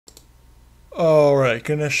Alright,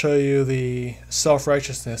 gonna show you the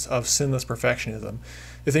self-righteousness of sinless perfectionism.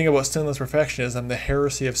 The thing about sinless perfectionism, the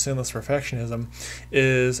heresy of sinless perfectionism,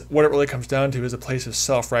 is what it really comes down to is a place of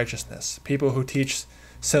self-righteousness. People who teach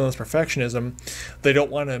sinless perfectionism, they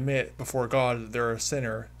don't want to admit before God that they're a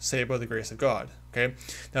sinner saved by the grace of God. Okay?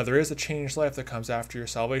 Now there is a changed life that comes after your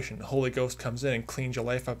salvation. The Holy Ghost comes in and cleans your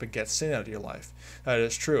life up and gets sin out of your life. That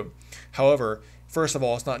is true. However, first of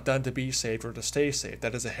all, it's not done to be saved or to stay saved.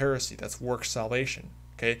 That is a heresy. That's works salvation.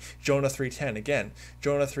 Okay, Jonah 3:10 again.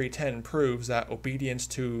 Jonah 3:10 proves that obedience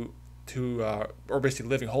or basically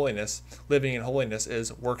living in holiness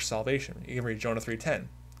is works salvation. You can read Jonah 3:10.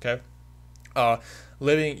 Okay.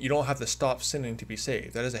 You don't have to stop sinning to be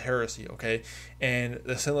saved. That is a heresy, okay? And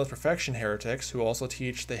the sinless perfection heretics, who also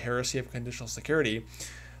teach the heresy of conditional security,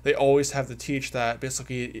 they always have to teach that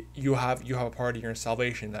basically you have a part of your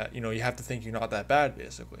salvation, that you have to think you're not that bad,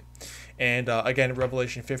 basically. And again, in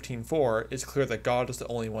Revelation 15:4, it's clear that God is the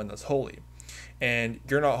only one that's holy, and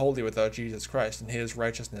you're not holy without Jesus Christ and His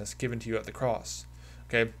righteousness given to you at the cross.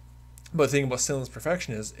 Okay. But the thing about sinless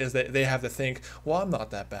perfection is that they have to think, well, I'm not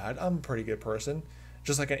that bad. I'm a pretty good person.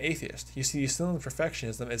 Just like an atheist. You see, sinless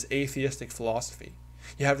perfectionism is atheistic philosophy.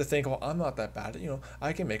 You have to think, well, I'm not that bad.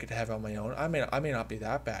 I can make it to heaven on my own. I may not be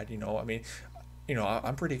that bad.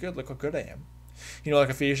 I'm pretty good. Look how good I am. Like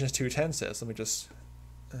Ephesians 2:10 says. Let me just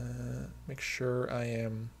make sure I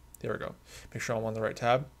am. There we go. Make sure I'm on the right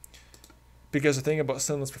tab. Because the thing about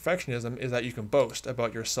sinless perfectionism is that you can boast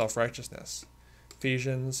about your self-righteousness.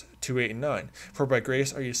 Ephesians 2:8 and 9. For by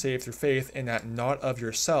grace are you saved through faith, and that not of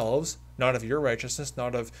yourselves, not of your righteousness,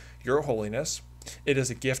 not of your holiness. It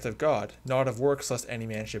is a gift of God, not of works, lest any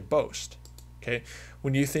man should boast. Okay,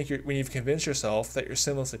 when you've convinced yourself that you're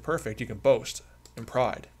sinlessly perfect, you can boast in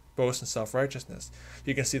pride, boast in self-righteousness.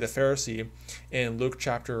 You can see the Pharisee in Luke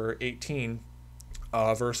chapter 18.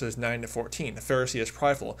 Verses 9 to 14. The Pharisee is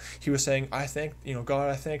prideful. He was saying, God,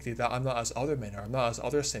 I thank thee that I'm not as other men are, I'm not as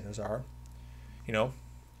other sinners are.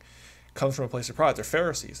 Comes from a place of pride. They're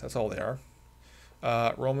Pharisees. That's all they are.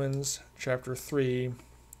 Romans chapter 3,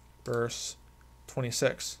 verse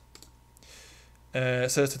 26.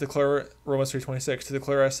 It says to declare, Romans 3:26, to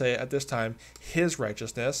declare, I say, at this time, His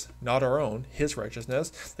righteousness, not our own, His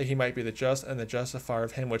righteousness, that He might be the just and the justifier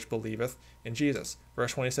of him which believeth in Jesus.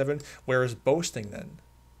 Verse 27, where is boasting then?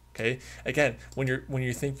 Okay, again, when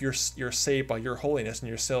you think you're saved by your holiness and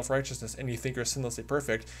your self-righteousness, and you think you're sinlessly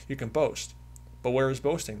perfect, you can boast. But where is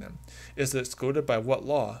boasting then? Is it excluded by what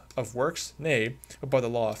law? Of works? Nay, but by the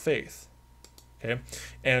law of faith. Okay,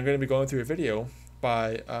 and I'm going to be going through a video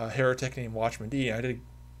by a heretic named Watchman D. And I did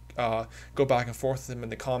go back and forth with him in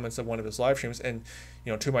the comments of one of his live streams, and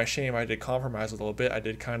to my shame, I did compromise a little bit. I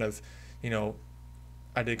did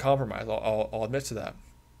I did compromise. I'll admit to that.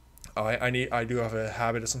 I do have a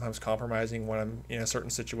habit of sometimes compromising when I'm in a certain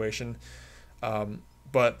situation,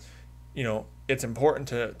 but it's important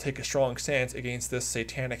to take a strong stance against this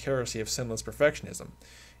satanic heresy of sinless perfectionism.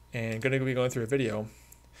 And I'm going to be going through a video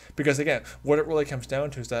because, again, what it really comes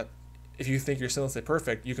down to is that if you think you're sinlessly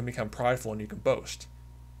perfect, you can become prideful and you can boast.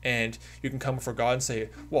 And you can come before God and say,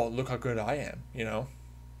 well, look how good I am,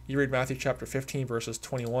 You read Matthew chapter 15, verses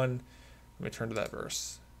 21. Let me turn to that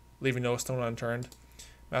verse. Leaving no stone unturned.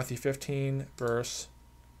 Matthew 15, verse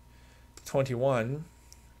 21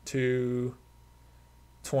 to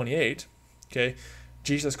 28. Okay,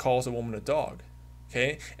 Jesus calls a woman a dog.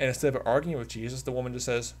 Okay, and instead of arguing with Jesus, the woman just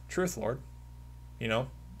says, "Truth, Lord."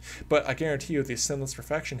 But I guarantee you, these sinless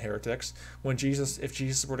perfection heretics, if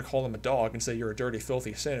Jesus were to call them a dog and say, "You're a dirty,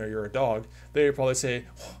 filthy sinner, you're a dog," they would probably say,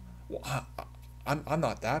 well, "I'm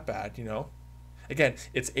not that bad," Again,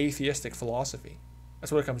 it's atheistic philosophy.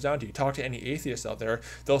 That's what it comes down to. You talk to any atheists out there,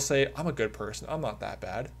 they'll say, "I'm a good person. I'm not that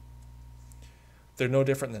bad." They're no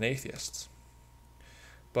different than atheists.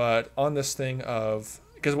 But on this thing of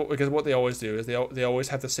because what they always do is they always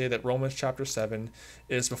have to say that Romans chapter 7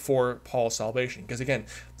 is before Paul's salvation, because again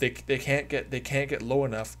they can't get low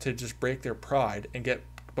enough to just break their pride and get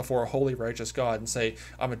before a holy righteous God and say,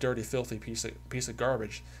 "I'm a dirty filthy piece of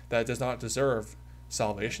garbage that does not deserve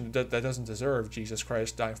salvation, that doesn't deserve Jesus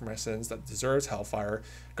Christ dying for my sins, that deserves hellfire.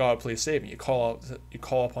 God, please save me." You call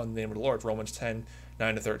upon the name of the Lord. Romans 10,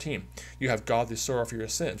 9 to 13. You have godly sorrow for your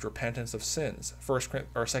sins, repentance of sins.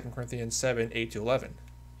 2 Corinthians 7, 8 to 11.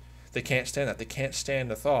 They can't stand that. They can't stand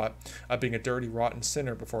the thought of being a dirty, rotten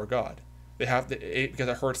sinner before God. Because it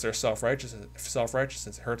hurts their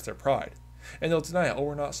self-righteousness. It hurts their pride. And they'll deny it. "Oh,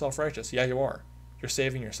 we're not self-righteous." Yeah, you are. You're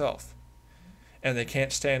saving yourself. And they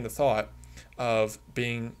can't stand the thought of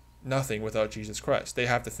being nothing without Jesus Christ. They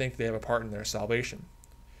have to think they have a part in their salvation.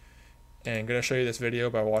 And I'm going to show you this video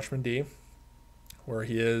by Watchman D, where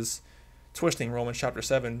he is twisting Romans chapter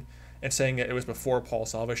 7 and saying that it was before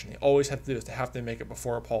Paul's salvation. They always have to do this. They have to make it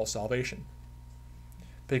before Paul's salvation.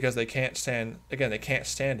 Because they can't stand, again, they can't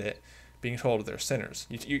stand it being told they're sinners.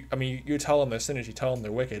 You tell them they're sinners, you tell them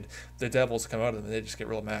they're wicked, the devils come out of them and they just get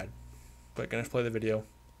real mad. But gonna play the video.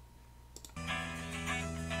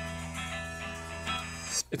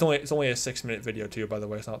 It's only a 6-minute video too, by the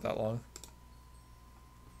way, it's not that long.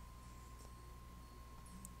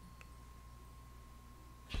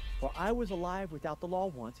 For I was alive without the law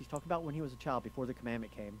once. He's talking about when he was a child before the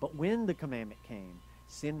commandment came. But when the commandment came,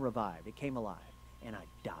 sin revived. It came alive, and I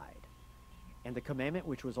died. And the commandment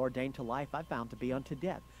which was ordained to life I found to be unto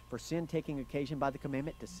death. For sin taking occasion by the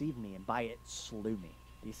commandment deceived me, and by it slew me.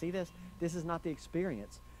 Do you see this? This is not the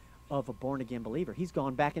experience of a born-again believer. He's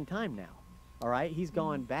gone back in time now. All right? He's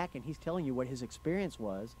gone back, and he's telling you what his experience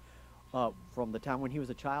was from the time when he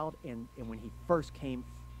was a child and when he first came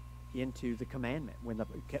into the commandment, when the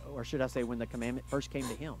commandment first came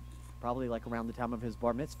to him, probably like around the time of his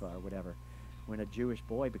bar mitzvah or whatever, when a Jewish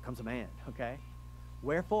boy becomes a man. Okay,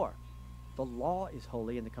 wherefore the law is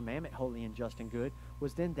holy, and the commandment holy and just and good.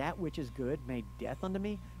 Was then that which is good made death unto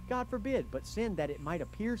me? God forbid. But sin, that it might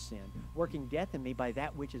appear sin, working death in me by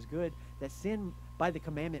that which is good, that sin by the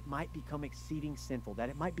commandment might become exceeding sinful, that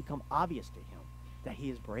it might become obvious to him that he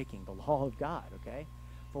is breaking the law of God. Okay,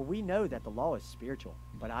 for we know that the law is spiritual,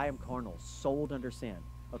 but I am carnal, sold under sin.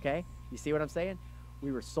 Okay? You see what I'm saying?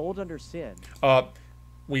 We were sold under sin.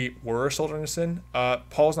 We were sold under sin?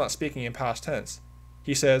 Paul's not speaking in past tense.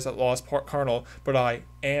 He says that law is carnal, but I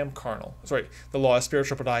am carnal. Sorry, the law is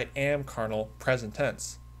spiritual, but I am carnal, present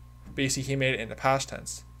tense. But you see, he made it into past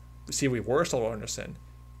tense. You see, we were sold under sin.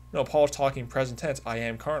 No, Paul's talking present tense, I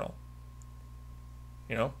am carnal.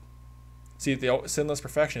 You know? See, the sinless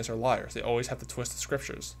perfectionists are liars. They always have to twist the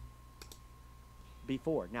scriptures.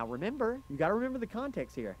 Before. Now remember, you got to remember the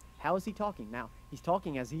context here. How is he talking? Now, he's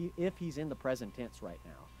talking as if he's in the present tense right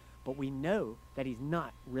now. But we know that he's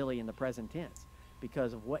not really in the present tense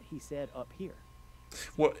because of what he said up here.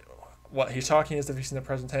 What he's talking as if he's in the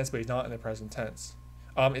present tense, but he's not in the present tense.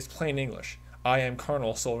 It's plain English. I am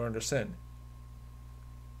carnal, sold under sin.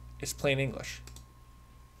 It's plain English.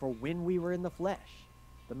 For when we were in the flesh,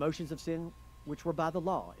 the motions of sin which were by the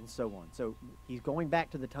law, and so on. So he's going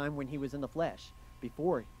back to the time when he was in the flesh,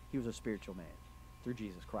 before he was a spiritual man, through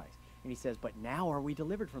Jesus Christ. And he says, but now are we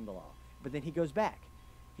delivered from the law. But then he goes back.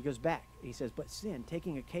 He goes back. He says, but sin,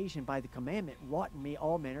 taking occasion by the commandment, wrought in me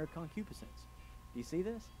all manner of concupiscence. Do you see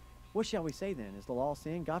this? What shall we say then? Is the law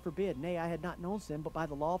sin? God forbid. Nay, I had not known sin, but by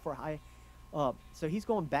the law, for I... so he's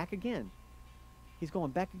going back again. He's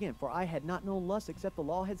going back again. For I had not known lust, except the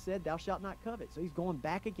law had said, thou shalt not covet. So he's going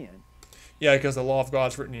back again. Yeah, because the law of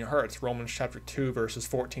God's written in your hearts. Romans chapter 2, verses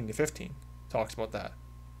 14 to 15 talks about that.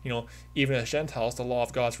 You know, even as Gentiles, the law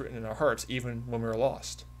of God's written in our hearts, even when we're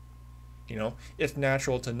lost. You know, it's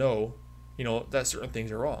natural to know, you know, that certain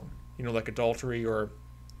things are wrong. You know, like adultery or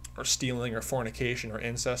stealing or fornication or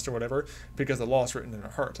incest or whatever, because the law is written in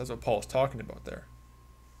our hearts. That's what Paul's talking about there.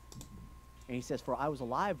 And he says, for I was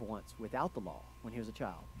alive once without the law when he was a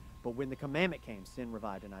child. But when the commandment came, sin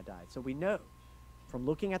revived and I died. So we know from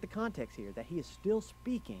looking at the context here that he is still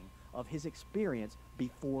speaking of his experience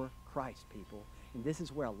before Christ, people. And this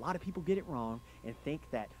is where a lot of people get it wrong and think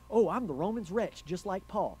that, oh, I'm the Romans wretch, just like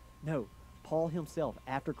Paul. No, Paul himself,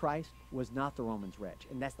 after Christ, was not the Romans wretch.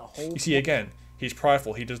 And that's the whole... You see, again, he's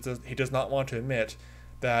prideful. He does not want to admit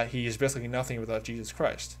that he is basically nothing without Jesus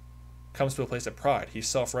Christ. Comes to a place of pride. He's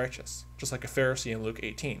self-righteous, just like a Pharisee in Luke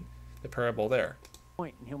 18, the parable there.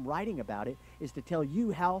 Point in him writing about it is to tell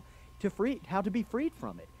you how to be freed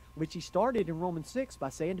from it, which he started in Romans 6 by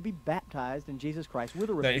saying to be baptized in Jesus Christ with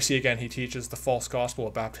a... Now you see, again, he teaches the false gospel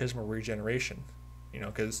of baptismal regeneration, you know,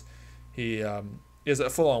 because he is a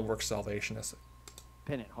full-on work salvationist.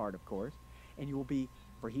 Penitent heart, of course. And you will be,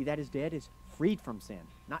 for he that is dead is freed from sin,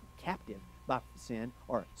 not captive by sin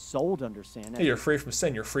or sold under sin. Hey, you're free from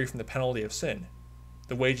sin. You're free from the penalty of sin.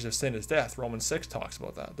 The wages of sin is death. Romans 6 talks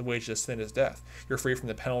about that. The wages of sin is death. You're free from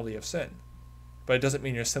the penalty of sin. But it doesn't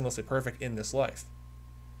mean you're sinlessly perfect in this life.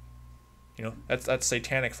 You know, that's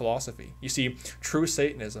satanic philosophy. You see, true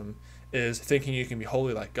Satanism is thinking you can be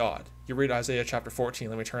holy like God. You read Isaiah chapter 14.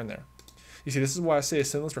 Let me turn there. You see, this is why I say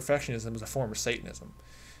sinless perfectionism is a form of Satanism.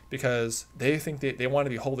 Because they think they want to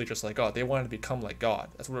be holy just like God. They want to become like God.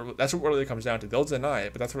 That's what it really comes down to. They'll deny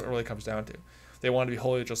it, but that's what it really comes down to. They want to be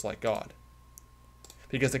holy just like God.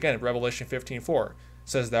 Because again, Revelation 15:4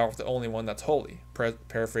 says thou art the only one that's holy.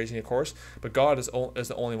 Paraphrasing, of course, but God is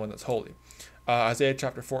the only one that's holy. Isaiah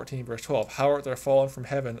chapter 14, verse 12. How art thou fallen from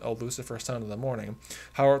heaven, O Lucifer, son of the morning?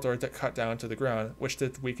 How art thou cut down to the ground, which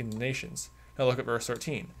did weaken the nations? Now look at verse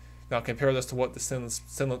 13. Now compare this to what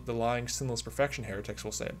the lying sinless perfection heretics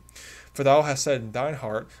will say. For thou hast said in thine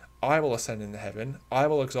heart, I will ascend into heaven, I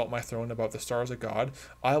will exalt my throne above the stars of God,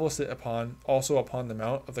 I will sit also upon the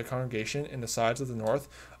mount of the congregation in the sides of the north,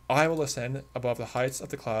 I will ascend above the heights of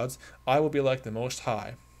the clouds, I will be like the Most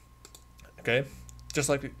High. Okay? Just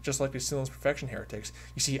like the sinless perfection heretics.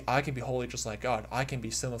 You see, I can be holy just like God. I can be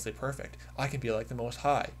sinlessly perfect. I can be like the Most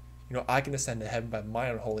High. I can ascend to heaven by my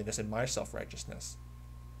own holiness and my self-righteousness.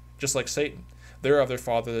 Just like Satan. They're of their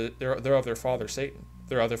father Satan.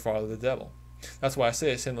 They're of their father the devil. That's why I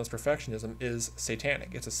say sinless perfectionism is satanic.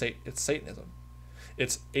 It's Satanism.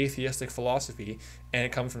 It's atheistic philosophy, and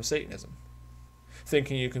it comes from Satanism.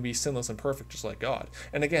 Thinking you can be sinless and perfect just like God.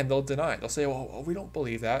 And again, they'll deny it. They'll say, well, we don't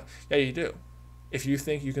believe that. Yeah, you do. If you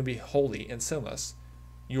think you can be holy and sinless,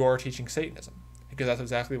 you are teaching Satanism. Because that's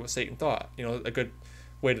exactly what Satan thought. A good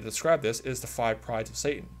way to describe this is the 5 prides of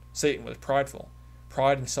Satan. Satan was prideful.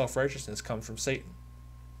 Pride and self-righteousness come from Satan.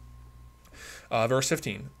 Verse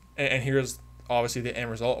 15. And here's obviously the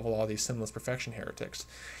end result of a lot of these sinless perfection heretics.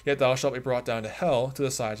 Yet thou shalt be brought down to hell, to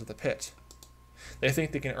the sides of the pit. They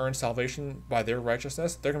think they can earn salvation by their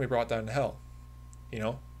righteousness. They're going to be brought down to hell.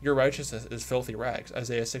 Your righteousness is filthy rags.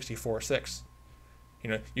 Isaiah 64:6.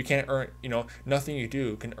 You can't earn, nothing you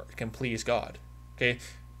do can please God. Okay?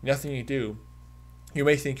 Nothing you do, you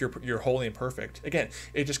may think you're holy and perfect. Again,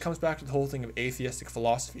 it just comes back to the whole thing of atheistic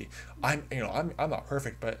philosophy. I'm not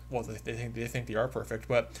perfect, but they think they are perfect,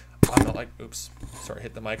 but I'm not like, oops, sorry,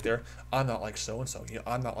 hit the mic there. I'm not like so and so.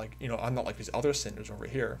 I'm not like these other sinners over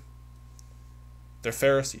here. They're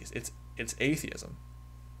Pharisees. It's atheism.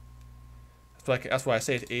 That's why I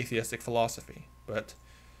say it's atheistic philosophy. But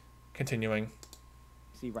continuing.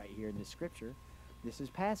 See right here in this scripture, this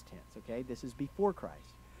is past tense, okay? This is before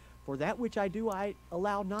Christ. For that which I do, I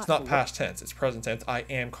allow not. It's not past tense. It's present tense. I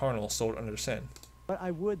am carnal, sold under sin. But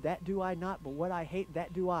I would, that do I not. But what I hate,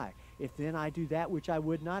 that do I. If then I do that which I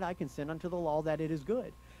would not, I consent unto the law that it is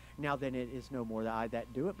good. Now then it is no more I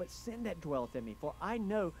that do it, but sin that dwelleth in me. For I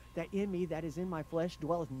know that in me, that is in my flesh,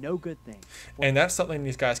 dwelleth no good thing. And that's something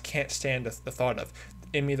these guys can't stand the thought of.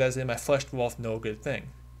 In me, that is in my flesh, dwelleth no good thing.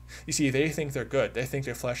 You see, they think they're good. They think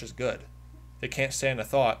their flesh is good. They can't stand the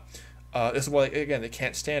thought. This is why, again, they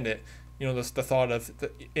can't stand it. The thought of,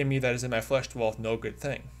 in me that is in my flesh dwelleth no good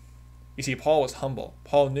thing. You see, Paul was humble.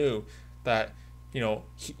 Paul knew that,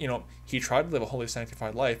 he tried to live a holy,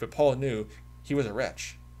 sanctified life, but Paul knew he was a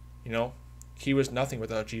wretch. He was nothing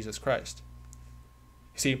without Jesus Christ.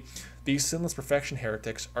 You see, these sinless perfection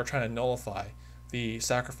heretics are trying to nullify the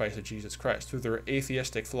sacrifice of Jesus Christ through their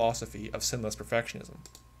atheistic philosophy of sinless perfectionism.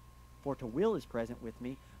 For to will is present with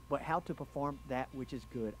me, but how to perform that which is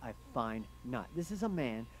good I find not. This is a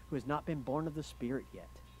man who has not been born of the Spirit yet.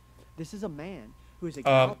 This is a man who is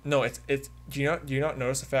no, it's do you not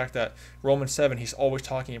notice the fact that Romans 7, he's always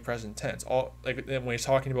talking in present tense. When he's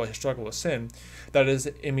talking about his struggle with sin, that is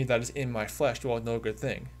in me, that is in my flesh, dwelleth no good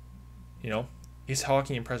thing. He's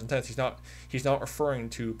talking in present tense. He's not referring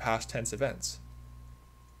to past tense events.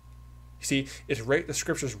 You see, the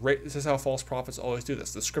scriptures right. This is how false prophets always do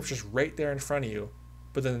this. The scripture's right there in front of you,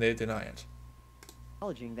 but then they deny it.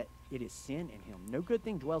 Acknowledging that it is sin in him. No good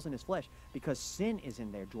thing dwells in his flesh because sin is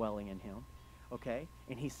in there dwelling in him. Okay?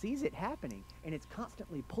 And he sees it happening, and it's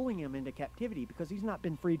constantly pulling him into captivity because he's not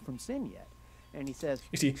been freed from sin yet. And he says...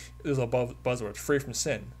 You see, there's a buzzword, free from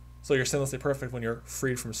sin. So you're sinlessly perfect when you're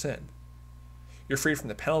freed from sin. You're freed from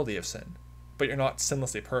the penalty of sin, but you're not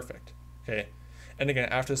sinlessly perfect. Okay? And again,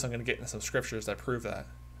 after this, I'm going to get into some scriptures that prove that,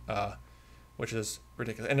 which is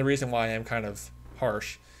ridiculous. And the reason why I am kind of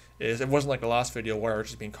harsh is it wasn't like the last video where I was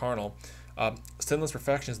just being carnal. Sinless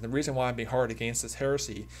perfectionism, the reason why I'm being hard against this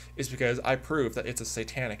heresy is because I prove that it's a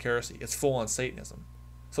satanic heresy. It's full-on Satanism.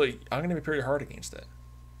 So I'm going to be pretty hard against it.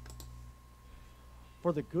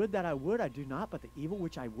 For the good that I would, I do not, but the evil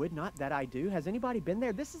which I would not, that I do. Has anybody been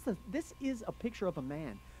there? This is a picture of a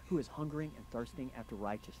man who is hungering and thirsting after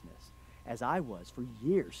righteousness. As I was for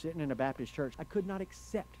years sitting in a Baptist church, I could not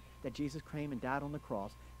accept that Jesus came and died on the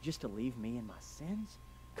cross just to leave me in my sins.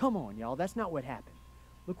 Come on, y'all. That's not what happened.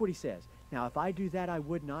 Look what he says. Now, if I do that, I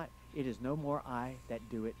would not. It is no more I that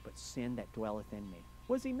do it, but sin that dwelleth in me.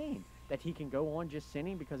 What does he mean? That he can go on just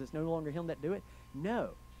sinning because it's no longer him that do it? No.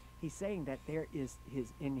 He's saying that there is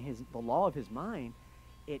the law of his mind,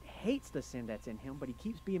 it hates the sin that's in him, but he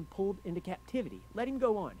keeps being pulled into captivity. Let him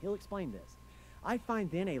go on. He'll explain this. I find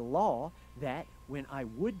then a law that when I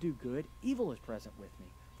would do good, evil is present with me.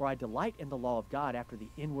 For I delight in the law of God after the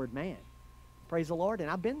inward man. Praise the Lord. And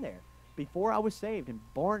I've been there. Before I was saved and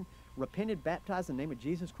born, repented, baptized in the name of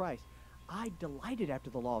Jesus Christ, I delighted after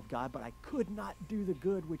the law of God, but I could not do the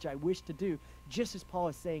good which I wished to do, just as Paul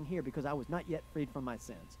is saying here, because I was not yet freed from my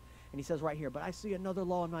sins. And he says right here, but I see another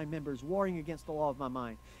law in my members, warring against the law of my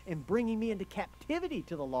mind, and bringing me into captivity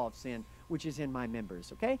to the law of sin, which is in my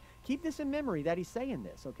members, okay? Keep this in memory that he's saying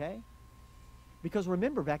this, okay? Because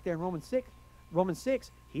remember, back there in Romans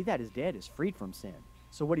 6, he that is dead is freed from sin.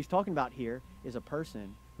 So what he's talking about here is a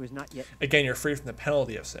person who is not yet... Again, you're free from the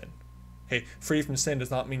penalty of sin. Okay, free from sin does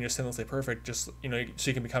not mean you're sinlessly perfect, just, so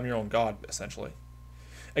you can become your own God, essentially.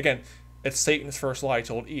 Again, it's Satan's first lie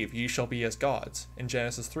told Eve, ye shall be as gods, in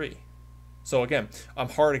Genesis 3. So again, I'm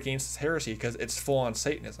hard against this heresy because it's full-on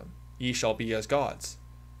Satanism. Ye shall be as gods,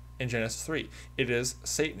 in Genesis 3. It is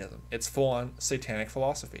Satanism. It's full-on satanic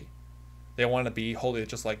philosophy. They want to be holy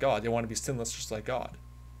just like God. They want to be sinless just like God.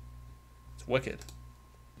 It's wicked.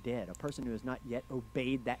 Dead, a person who has not yet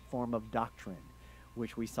obeyed that form of doctrine,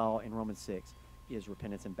 which we saw in Romans 6, is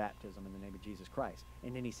repentance and baptism in the name of Jesus Christ.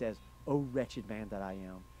 And then he says, O wretched man that I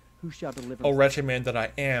am, who shall deliver... O wretched man that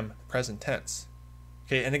I am, present tense.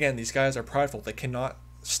 Okay, and again, these guys are prideful. They cannot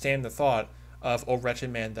stand the thought of, O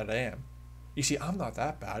wretched man that I am. You see, I'm not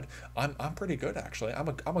that bad. I'm pretty good, actually. I'm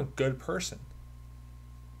a good person.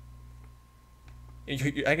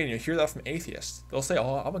 Again, you hear that from atheists. They'll say,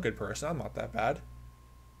 oh, I'm a good person. I'm not that bad.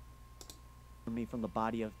 Me from the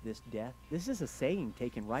body of this death. This is a saying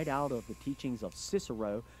taken right out of the teachings of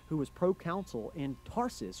Cicero, who was proconsul in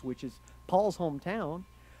Tarsus, which is Paul's hometown.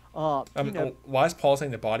 Why is Paul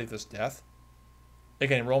saying the body of this death?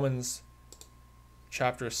 Again, Romans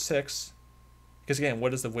chapter 6, because again,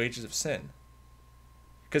 what is the wages of sin?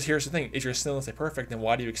 Because here's the thing, if you're sinlessly perfect, then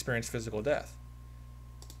why do you experience physical death?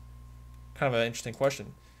 Kind of an interesting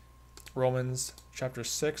question. Romans chapter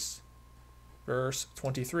 6, verse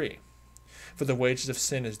 23. For the wages of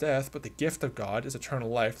sin is death, but the gift of God is eternal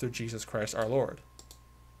life through Jesus Christ our Lord.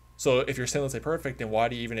 So if you're sinlessly perfect, then why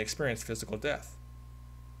do you even experience physical death?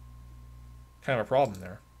 Kind of a problem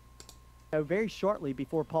there. Very shortly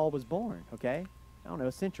before Paul was born, okay? I don't know,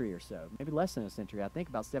 a century or so, maybe less than a century. I think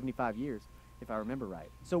about 75 years, if I remember right.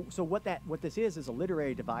 So what this is a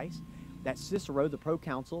literary device that Cicero, the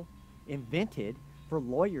proconsul, invented for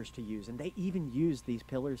lawyers to use, and they even use these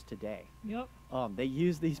pillars today. Yep. They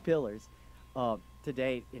use these pillars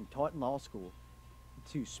today taught in law school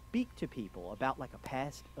to speak to people about like a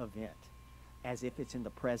past event as if it's in the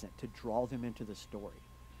present, to draw them into the story,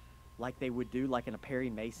 like they would do like in a Perry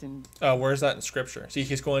Mason. Where is that in Scripture? See,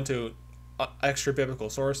 he's going to extra biblical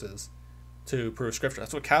sources to prove Scripture.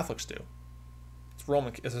 That's what Catholics do.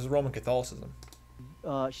 This is Roman Catholicism.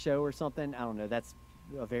 Show or something. I don't know. That's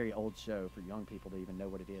a very old show for young people to even know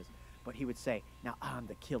what it is. But he would say, now I'm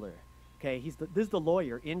the killer. Okay, this is the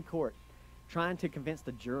lawyer in court trying to convince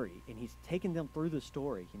the jury, and he's taking them through the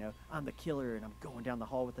story. I'm the killer, and I'm going down the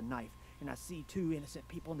hall with a knife, and I see two innocent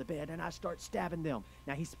people in the bed, and I start stabbing them.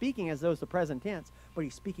 Now, he's speaking as though it's the present tense, but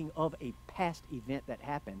he's speaking of a past event that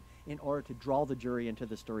happened in order to draw the jury into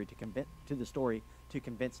the story, to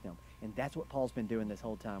convince them. And that's what Paul's been doing this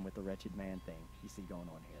whole time with the wretched man thing you see going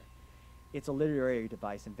on here. It's a literary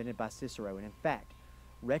device invented by Cicero, and in fact,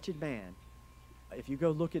 wretched man, if you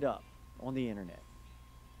go look it up on the internet,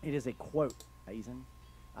 it is a quote. Amazing.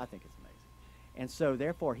 I think it's amazing. And so,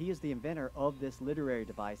 therefore, he is the inventor of this literary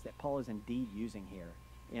device that Paul is indeed using here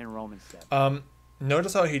in Romans 7.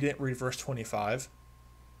 Notice how he didn't read verse 25.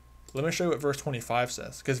 Let me show you what verse 25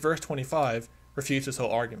 says, because verse 25 refutes this whole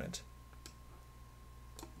argument.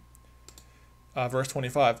 Verse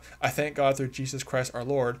 25, I thank God through Jesus Christ our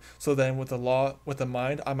Lord, so then with the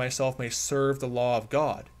mind I myself may serve the law of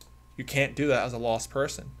God. You can't do that as a lost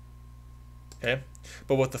person. Okay?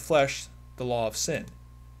 But with the flesh, the law of sin.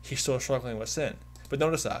 He's still struggling with sin. But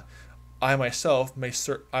notice that. I myself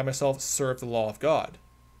serve the law of God.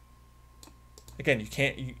 Again,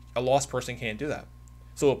 a lost person can't do that.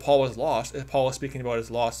 So if Paul was lost, if Paul is speaking about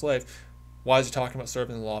his lost slave, why is he talking about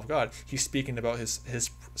serving the law of God? He's speaking about his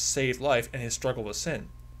saved life and his struggle with sin.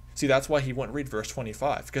 See, that's why he wouldn't read verse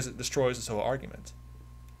 25, because it destroys his whole argument.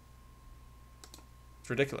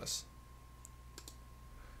 It's ridiculous.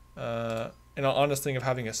 And on this thing of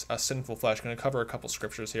having a sinful flesh, I'm going to cover a couple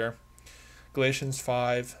scriptures here. Galatians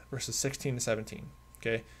 5, verses 16 to 17.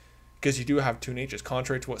 Okay? Because you do have two natures.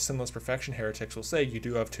 Contrary to what sinless perfection heretics will say, you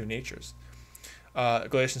do have two natures.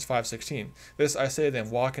 Galatians 5:16. This I say then,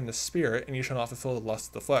 walk in the Spirit, and you shall not fulfill the lust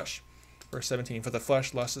of the flesh. Verse 17. For the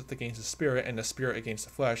flesh lusteth against the Spirit, and the Spirit against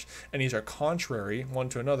the flesh, and these are contrary one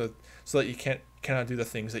to another, so that you cannot do the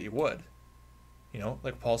things that you would.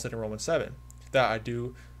 Like Paul said in Romans 7. That I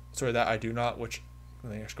do not, which,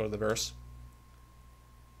 let me just go to the verse.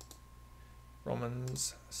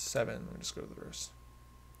 Romans 7, let me just go to the verse.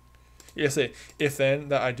 You say, if then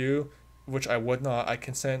that I do, which I would not, I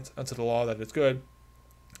consent unto the law that is good.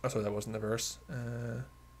 Oh, sorry, that wasn't the verse.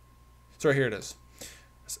 Sorry, here it is.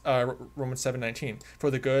 Romans 7:19. For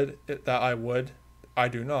the good that I would, I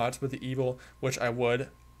do not, but the evil which I would,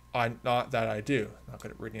 I not that I do. Not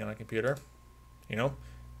good at reading on a computer.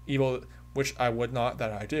 Evil which I would not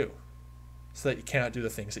that I do. So that you cannot do the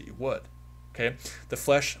things that you would. Okay? The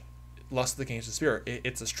flesh lusts against the spirit.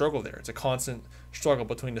 It's a struggle there. It's a constant struggle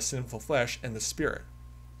between the sinful flesh and the spirit.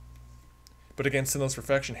 But again, sinless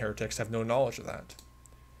perfection heretics have no knowledge of that.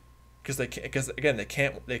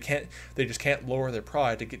 They just can't lower their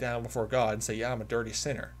pride to get down before God and say, yeah, I'm a dirty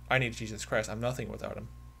sinner. I need Jesus Christ. I'm nothing without him.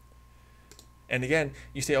 And again,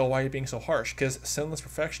 you say, oh, why are you being so harsh? Because sinless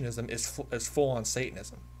perfectionism is full on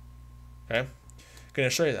Satanism. Okay? I'm going to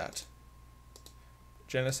show you that.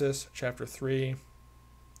 Genesis chapter 3.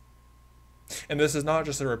 And this is not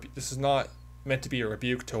this is not meant to be a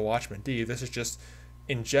rebuke to Watchman D. This is just,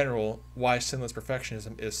 in general, why sinless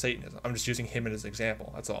perfectionism is Satanism. I'm just using him as an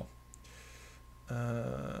example. That's all.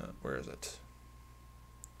 Where is it?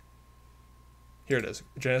 Here it is.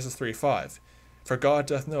 Genesis 3:5. For God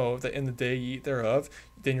doth know that in the day ye eat thereof,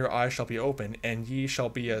 then your eyes shall be open, and ye shall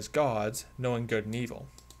be as gods, knowing good and evil.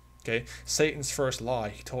 Okay? Satan's first lie,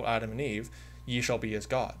 he told Adam and Eve, ye shall be as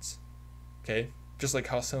gods. Okay? Just like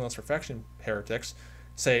how sinless perfection heretics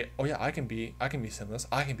say, oh yeah, I can be sinless,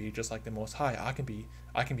 I can be just like the Most High, I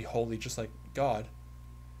can be holy just like God.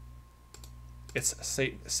 It's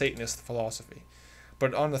Satanist philosophy.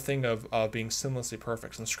 But on the thing of being sinlessly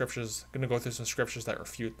perfect, some scriptures, I'm going to go through some scriptures that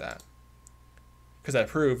refute that. Because I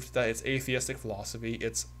proved that it's atheistic philosophy,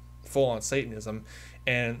 it's full on Satanism,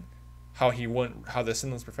 and how the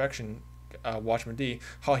sinless perfection Watchman D,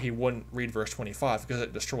 how he wouldn't read verse 25 because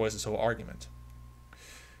it destroys his whole argument.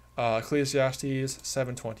 Ecclesiastes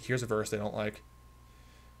 7:20. Here's a verse they don't like.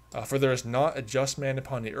 For there is not a just man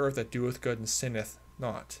upon the earth that doeth good and sinneth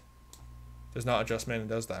not. There's not a just man that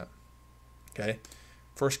does that. Okay.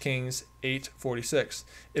 1 Kings 8:46.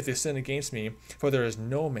 If they sin against me, for there is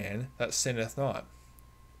no man that sinneth not.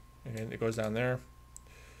 And it goes down there.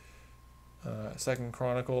 2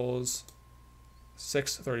 Chronicles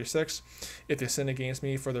 6:36. If they sin against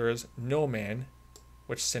me, for there is no man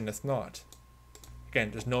which sinneth not.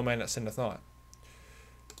 Again, there's no man that sinneth not.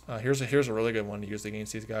 Here's a really good one to use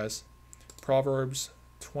against these guys. Proverbs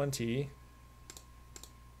 20,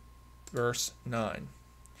 verse 9.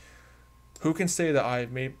 Who can say I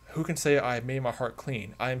have made my heart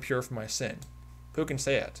clean? I am pure from my sin. Who can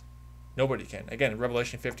say it? Nobody can. Again,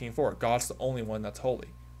 Revelation 15:4. God's the only one that's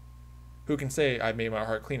holy. Who can say I have made my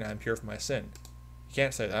heart clean? I am pure from my sin. You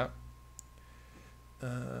can't say that.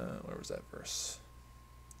 Where was that verse?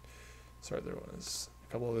 Sorry, there was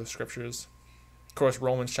a couple of those scriptures. Of course,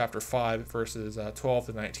 Romans chapter 5, verses 12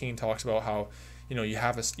 to 19 talks about how,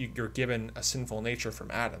 you're given a sinful nature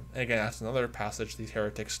from Adam. And again, that's another passage these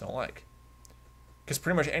heretics don't like. Because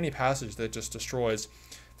pretty much any passage that just destroys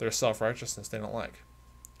their self-righteousness, they don't like.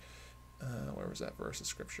 Where was that verse of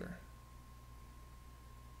scripture?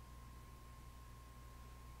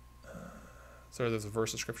 Sorry, there's a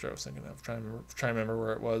verse of scripture I was thinking of. Trying to remember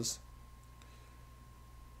where it was.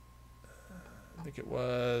 I think it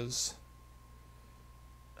was.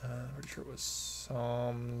 Pretty sure it was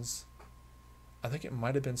Psalms. I think it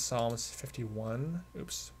might have been Psalms 51.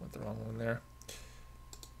 Oops, went the wrong one there.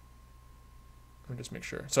 Let me just make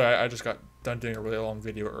sure. So I just got done doing a really long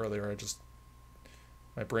video earlier.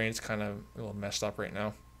 My brain's kind of a little messed up right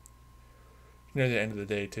now. Near the end of the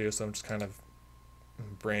day too, so I'm just kind of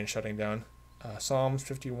brain shutting down. Psalms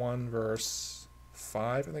 51 verse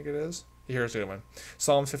 5, I think it is. Here's a good one.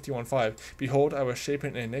 Psalms 51:5. Behold, I was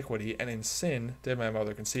shapen in iniquity, and in sin did my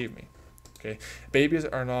mother conceive me. Okay, babies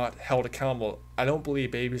are not held accountable. I don't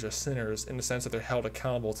believe babies are sinners in the sense that they're held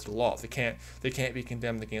accountable to the law. They can't be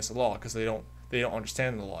condemned against the law because they don't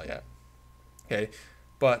understand the law yet. Okay,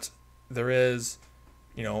 but there is,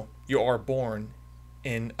 you are born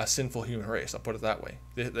in a sinful human race. I'll put it that way.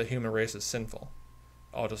 The human race is sinful.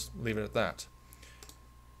 I'll just leave it at that.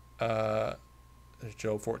 There's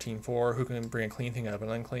Job 14:4. Who can bring a clean thing out of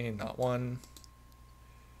an unclean? Not one.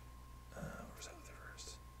 Where's that other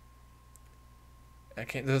verse? I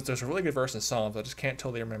can't. There's a really good verse in Psalms. I just can't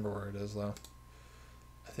totally remember where it is though.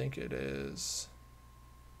 I think it is.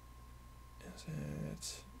 Is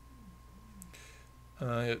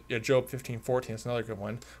it? Job 15:14. That's another good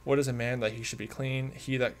one. What is a man that he should be clean?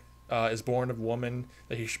 He that is born of woman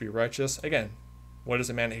that he should be righteous. Again, what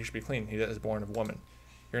is a man that he should be clean? He that is born of woman.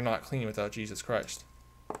 You're not clean without Jesus Christ.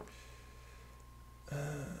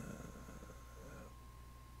 I'm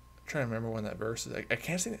trying to remember when that verse is. I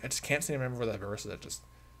just can't seem to remember where that verse is. It just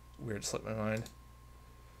weird, slipped my mind.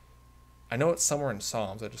 I know it's somewhere in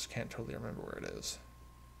Psalms. I just can't totally remember where it is.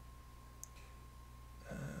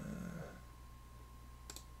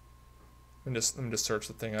 Let me just search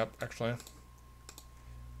the thing up, actually.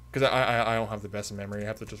 Because I don't have the best memory. I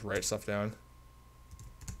have to just write stuff down.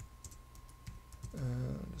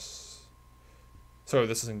 Sorry,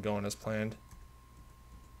 this isn't going as planned.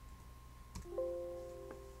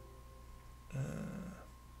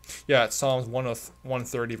 Yeah, it's Psalms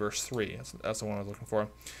 130, verse 3. That's the one I was looking for.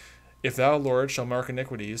 If thou, Lord, shall mark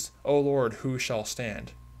iniquities, O Lord, who shall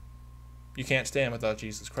stand? You can't stand without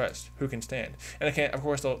Jesus Christ. Who can stand? And I can't. Of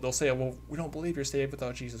course, they'll say, well, we don't believe you're saved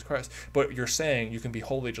without Jesus Christ. But you're saying you can be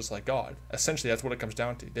holy just like God. Essentially, that's what it comes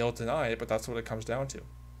down to. They'll deny it, but that's what it comes down to.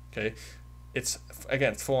 Okay? It's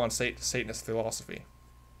full-on Satanist philosophy.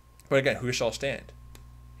 But again, who shall stand?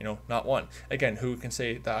 You know, not one. Again, who can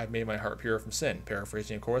say that I've made my heart pure from sin?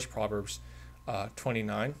 Paraphrasing, of course, Proverbs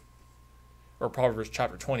 29, or Proverbs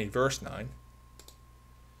chapter 20, verse 9.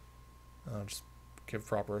 I'll just give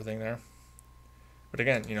proper thing there. But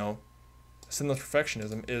again, you know, sinless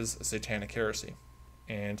perfectionism is a satanic heresy.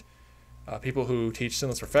 And people who teach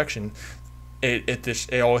sinless perfection,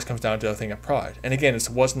 it always comes down to a thing of pride. And again, it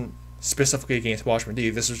wasn't specifically against Watchman Nee.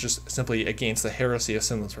 This was just simply against the heresy of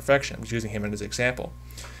sinless perfection. I'm just using him as an example,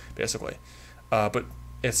 basically. But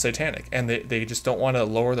it's satanic. And they just don't want to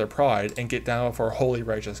lower their pride and get down before a holy,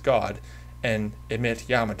 righteous God and admit,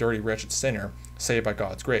 yeah, I'm a dirty, wretched sinner, saved by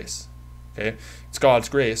God's grace. Okay? It's God's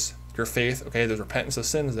grace. Your faith, okay, there's repentance of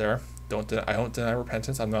sins there. I don't deny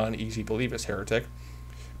repentance. I'm not an easy believist heretic.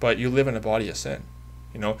 But you live in a body of sin.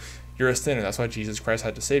 You know, you're a sinner. That's why Jesus Christ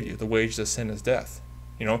had to save you. The wages of sin is death.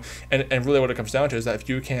 You know, and really what it comes down to is that if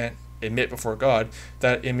you can't admit before God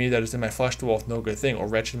that in me that is in my flesh dwelleth no good thing, or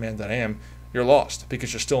wretched man that I am, you're lost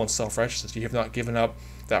because you're still in self-righteousness. You have not given up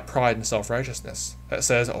that pride and self-righteousness that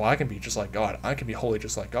says, oh, I can be just like God. I can be holy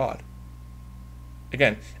just like God.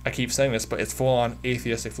 Again, I keep saying this, but it's full-on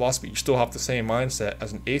atheistic philosophy. You still have the same mindset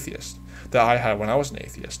as an atheist that I had when I was an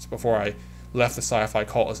atheist, before I left the sci-fi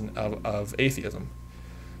cult of atheism.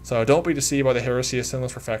 So don't be deceived by the heresy of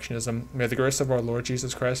sinless perfectionism. May the grace of our Lord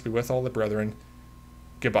Jesus Christ be with all the brethren.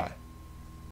 Goodbye.